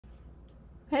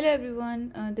Hello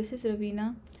everyone, this is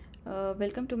Ravina.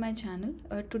 Welcome to my channel.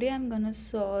 Today I'm gonna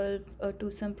solve a two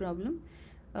sum problem.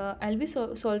 I'll be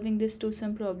solving this two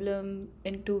sum problem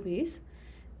in two ways.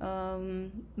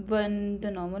 One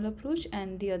the normal approach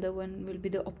and the other one will be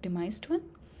the optimized one.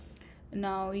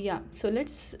 Now so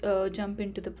let's jump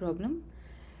into the problem.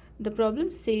 The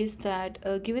problem says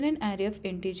that given an array of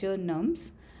integer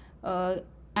nums, uh,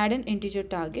 add an integer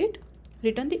target,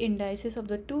 return the indices of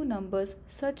the two numbers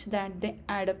such that they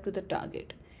add up to the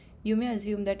target. You may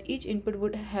assume that each input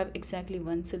would have exactly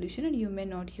one solution and you may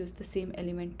not use the same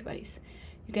element twice.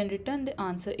 You can return the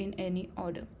answer in any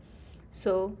order.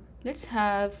 So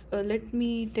let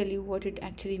me tell you what it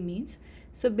actually means.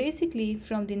 So basically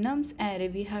from the nums array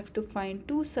we have to find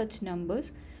two such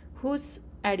numbers whose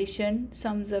addition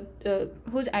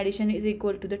whose addition is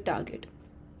equal to the target.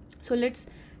 So let's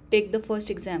take the first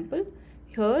example.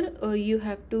 Here you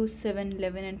have 2, 7,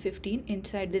 11 and 15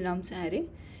 inside the nums array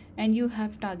and you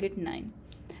have target 9.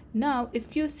 Now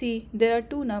if you see, there are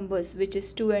two numbers which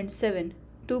is 2 and 7.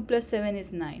 2 plus 7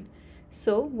 is 9.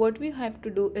 So what we have to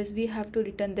do is we have to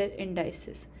return their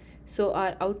indices. So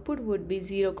our output would be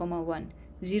 0, 1.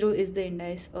 0 is the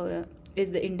index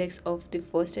of the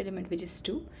first element, which is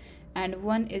 2, and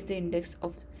 1 is the index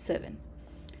of 7.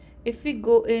 If we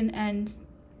go in and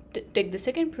take the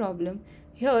second problem,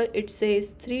 here it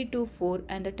says 3, 2, 4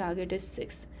 and the target is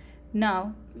 6.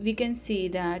 Now we can see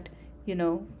that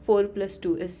 4 plus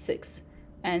 2 is 6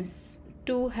 and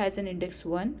 2 has an index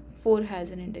 1, 4 has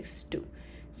an index 2.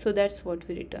 So that's what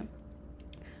we return.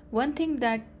 One thing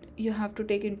that you have to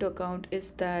take into account is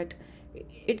that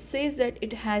it says that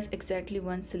it has exactly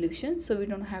one solution, so we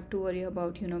don't have to worry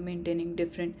about maintaining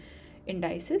different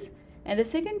indices. And the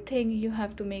second thing you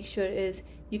have to make sure is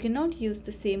you cannot use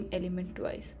the same element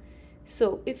twice.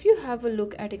 So if you have a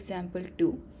look at example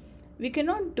 2, we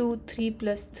cannot do 3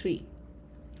 plus 3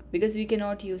 because we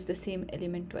cannot use the same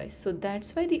element twice. So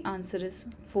that's why the answer is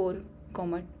 2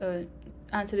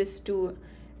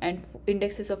 and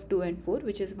indexes of 2 and 4,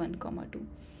 which is 1, 2.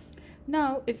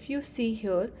 Now if you see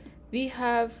here, we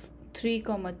have 3,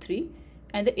 3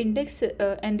 and the index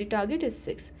and the target is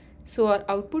 6. So our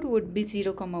output would be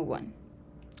 0, 1.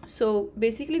 So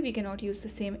basically we cannot use the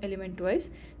same element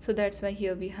twice. So that's why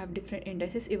here we have different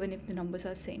indices even if the numbers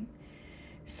are same.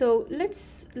 So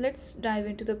let's dive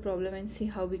into the problem and see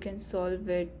how we can solve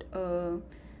it.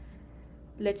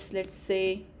 Let's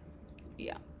say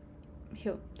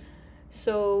here.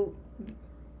 So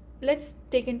let's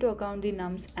take into account the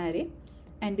nums array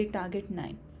and the target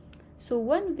 9. So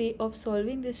one way of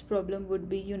solving this problem would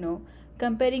be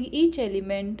comparing each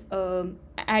element,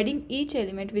 adding each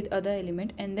element with other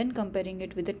element and then comparing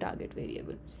it with the target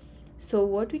variable. So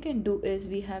what we can do is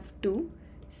we have 2,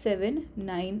 7,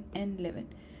 9 and 11.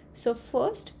 So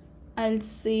first I'll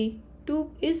say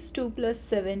 2 plus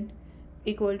 7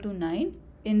 equal to 9.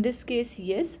 In this case,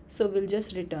 yes, so we'll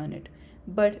just return it.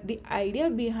 But the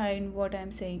idea behind what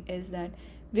I'm saying is that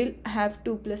we'll have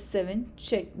 2 plus 7,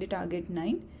 check the target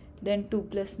 9, then 2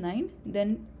 plus 9,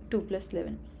 then 2 plus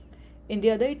 11. In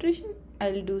the other iteration,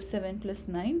 I'll do 7 plus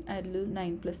 9, I'll do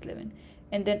 9 plus 11.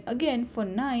 And then again for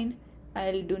 9,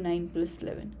 I'll do 9 plus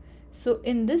 11. So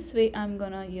in this way, I'm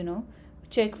gonna,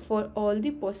 check for all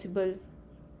the possible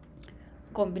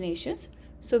combinations.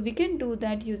 So we can do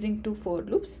that using two for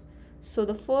loops. So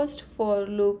the first for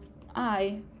loop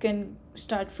I can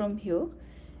start from here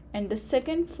and the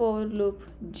second for loop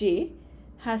j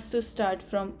has to start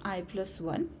from I plus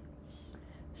 1.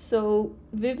 So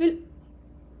we will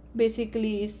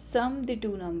basically sum the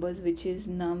two numbers, which is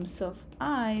nums of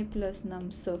I plus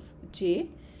nums of j,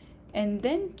 and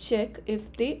then check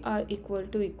if they are equal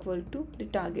to the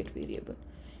target variable.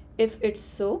 If it's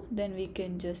so, then we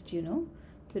can just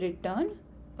return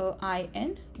I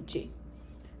and j.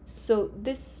 So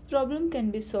this problem can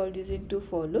be solved using two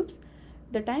for loops.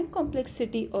 The time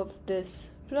complexity of this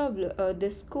problem,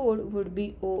 this code would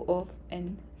be O of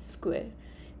n square,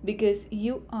 because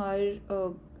you are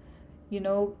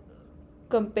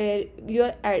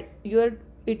you are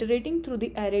iterating through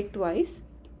the array twice.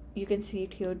 You can see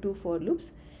it here, two for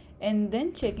loops, and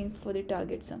then checking for the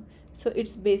target sum. So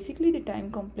it's basically the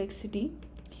time complexity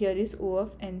here is O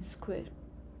of n square.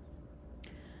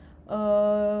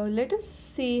 Let us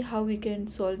see how we can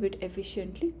solve it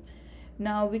efficiently.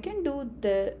 Now we can do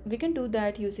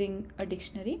that using a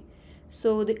dictionary.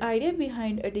 So the idea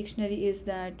behind a dictionary is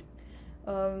that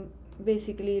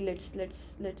basically let's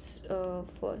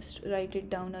first write it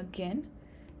down again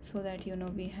so that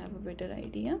we have a better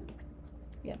idea.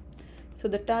 So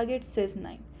the target says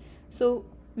 9. So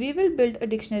we will build a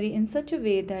dictionary in such a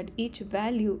way that each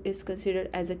value is considered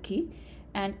as a key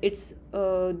and it's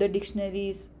the dictionary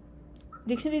is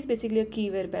basically a key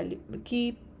value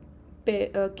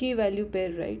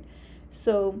pair, right?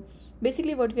 So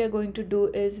basically what we are going to do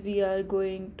is we are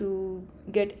going to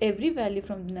get every value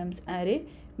from the nums array,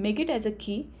 make it as a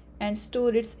key, and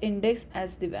store its index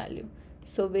as the value.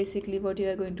 So basically what we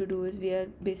are going to do is we are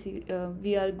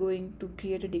going to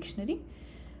create a dictionary.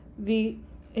 We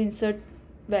insert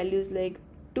values like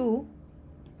 2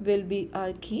 will be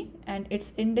our key and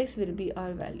its index will be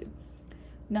our value.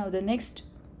 Now the next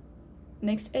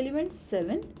element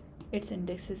 7, its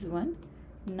index is 1,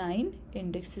 9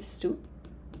 index is 2,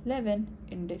 11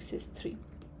 index is 3.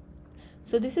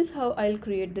 So this is how I'll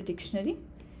create the dictionary.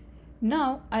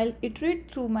 Now I'll iterate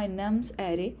through my nums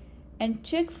array and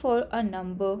check for a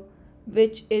number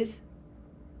which is,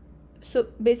 so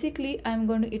basically I'm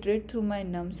going to iterate through my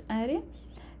nums array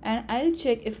and I'll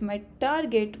check if my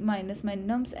target minus my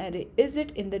nums array is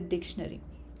it in the dictionary.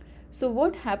 So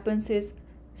what happens is,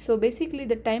 so basically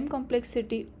the time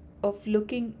complexity of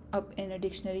looking up in a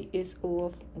dictionary is O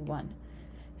of 1.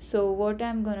 So what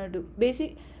I'm gonna do,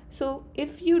 so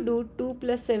if you do 2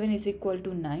 plus 7 is equal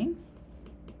to 9,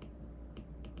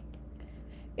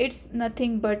 it's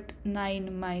nothing but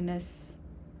 9 minus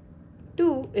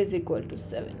 2 is equal to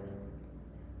 7.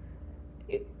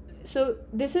 So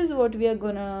this is what we are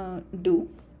gonna do.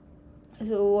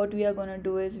 So what we are gonna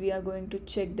do is we are going to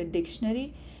check the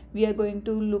dictionary. We are going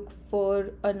to look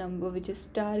for a number which is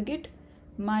target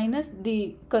minus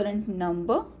the current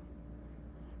number,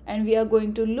 and we are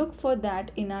going to look for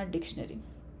that in our dictionary.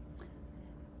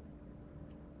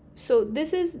 So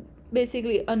this is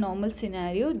basically a normal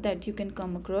scenario that you can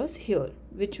come across here,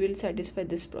 which will satisfy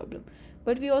this problem.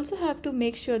 But we also have to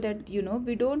make sure that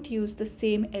we don't use the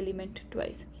same element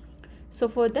twice. So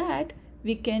for that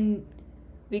we can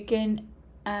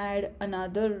add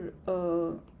another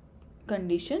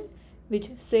condition which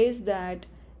says that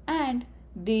and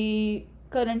the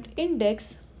current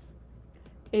index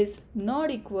is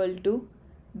not equal to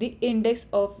the index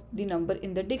of the number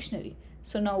in the dictionary.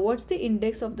 So now what's the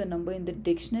index of the number in the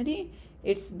dictionary?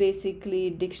 It's basically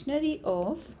dictionary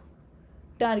of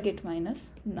target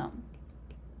minus num.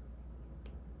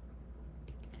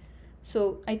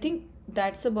 So I think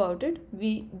that's about it.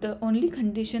 The only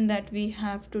condition that we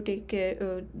have to take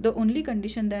care, the only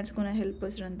condition that's going to help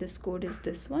us run this code is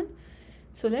this one.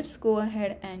 So let's go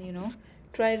ahead and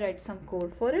try write some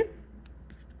code for it.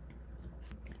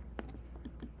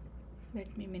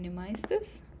 Let me minimize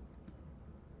this.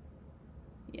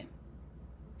 Yeah.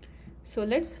 So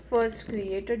let's first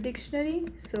create a dictionary.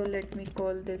 So let me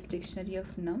call this dictionary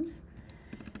of nums,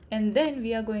 and then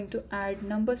we are going to add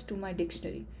numbers to my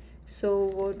dictionary. So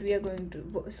what we are going to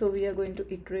we are going to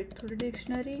iterate through the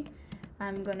dictionary.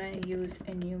 I'm gonna use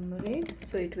enumerate,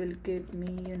 so it will give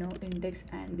me index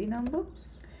and the number.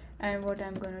 And what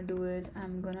I'm gonna do is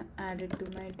I'm gonna add it to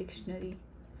my dictionary.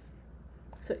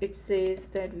 So it says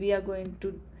that we are going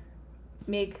to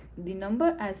make the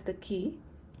number as the key,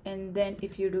 and then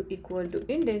if you do equal to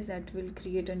index, that will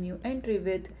create a new entry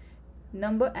with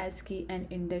number as key and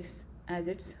index as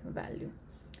its value.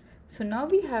 So now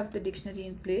we have the dictionary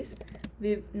in place.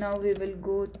 Now we will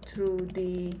go through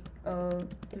the I'll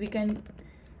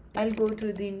go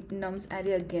through the nums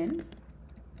array again.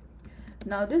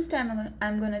 Now this time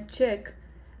I'm gonna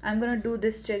do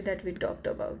this check that we talked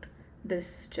about,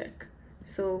 this check.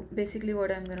 So basically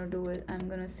what I'm gonna do is I'm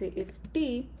gonna say if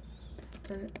t,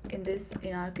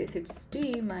 in our case it's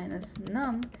t minus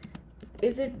num,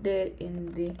 is it there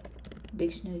in the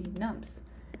dictionary nums,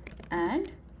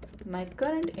 and my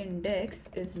current index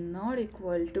is not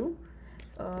equal to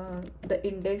the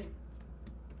index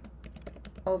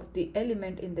of the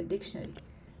element in the dictionary.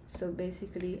 So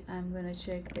basically I'm gonna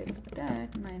check if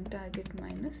that my target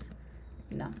minus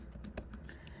num.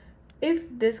 If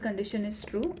this condition is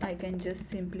true, I can just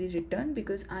simply return,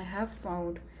 because I have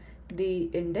found the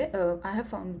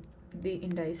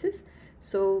indices.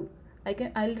 So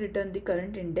I'll return the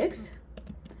current index,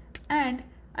 and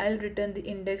I'll return the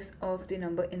index of the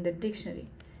number in the dictionary,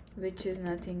 which is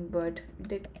nothing but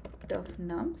dict of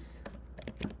nums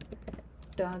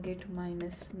target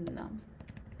minus num.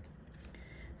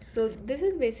 So this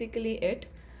is basically it.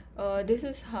 This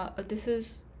is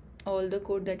all the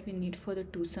code that we need for the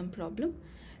two sum problem.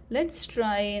 Let's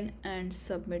try and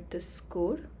submit this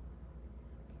code.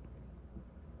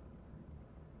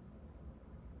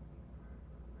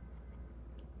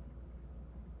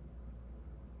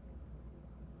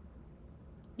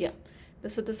 Yeah,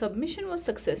 so the submission was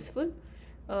successful.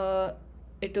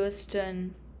 It was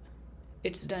done.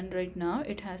 It's done right now.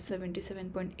 It has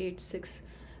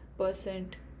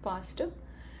 77.86% faster.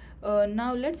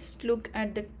 Now let's look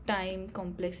at the time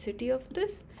complexity of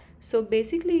this. So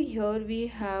basically here we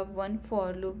have one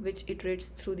for loop which iterates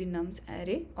through the nums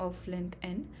array of length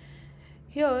n.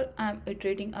 Here I'm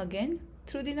iterating again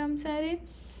through the nums array,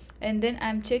 and then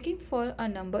I'm checking for a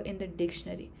number in the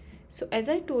dictionary. So as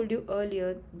I told you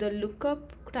earlier, the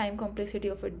lookup time complexity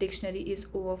of a dictionary is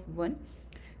O of 1.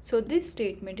 So this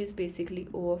statement is basically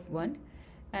O of 1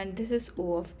 and this is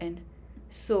O of n.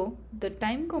 So the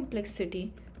time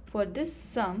complexity for this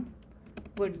sum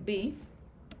would be,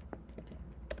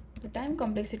 the time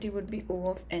complexity would be O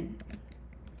of n,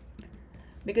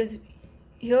 because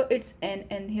here it's n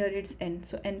and here it's n,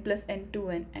 so n plus n to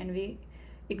n, and we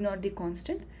ignore the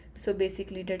constant. So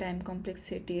basically the time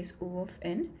complexity is O of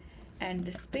n, and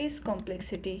the space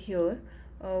complexity here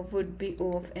would be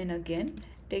O of n again,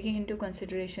 taking into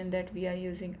consideration that we are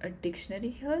using a dictionary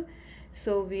here.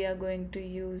 So we are going to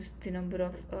use the number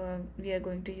of we are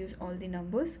going to use all the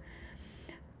numbers.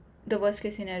 The worst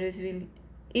case scenarios will,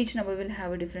 each number will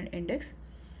have a different index,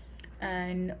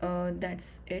 and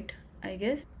that's it, I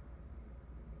guess.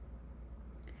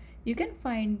 You can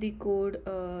find the code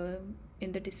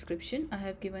in the description. I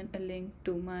have given a link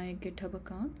to my GitHub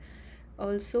account.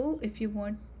 Also, if you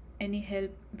want any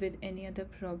help with any other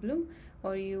problem,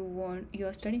 or you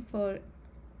are studying for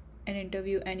an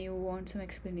interview and you want some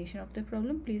explanation of the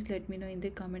problem, please let me know in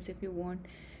the comments. If you want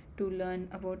to learn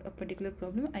about a particular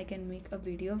problem, I can make a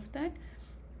video of that.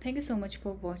 Thank you so much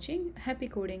for watching. Happy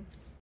coding.